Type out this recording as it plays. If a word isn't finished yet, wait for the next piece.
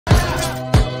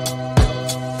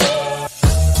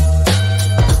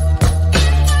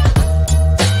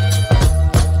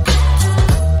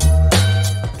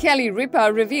Kelly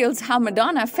Ripa reveals how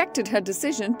Madonna affected her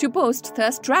decision to post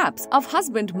thirst traps of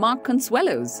husband Mark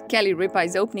Consuelos. Kelly Ripa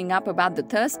is opening up about the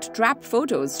thirst trap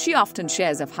photos she often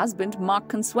shares of husband Mark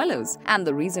Consuelos and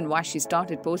the reason why she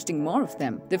started posting more of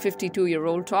them. The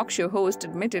 52-year-old talk show host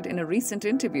admitted in a recent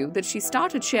interview that she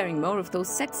started sharing more of those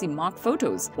sexy Mark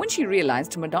photos when she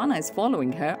realized Madonna is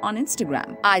following her on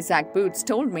Instagram. Isaac Boots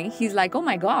told me, he's like, "Oh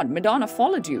my god, Madonna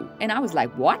followed you." And I was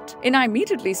like, "What?" And I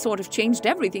immediately sort of changed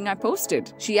everything I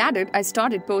posted. She added, "I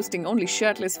started posting only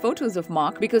shirtless photos of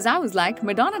Mark because I was like,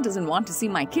 Madonna doesn't want to see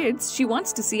my kids, she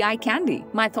wants to see eye candy."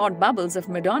 My thought bubbles of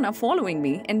Madonna following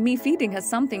me and me feeding her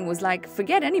something was like,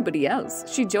 "Forget anybody else,"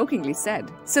 she jokingly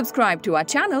said. Subscribe to our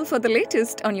channel for the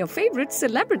latest on your favorite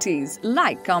celebrities.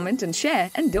 Like, comment and share,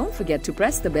 and don't forget to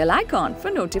press the bell icon for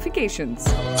notifications.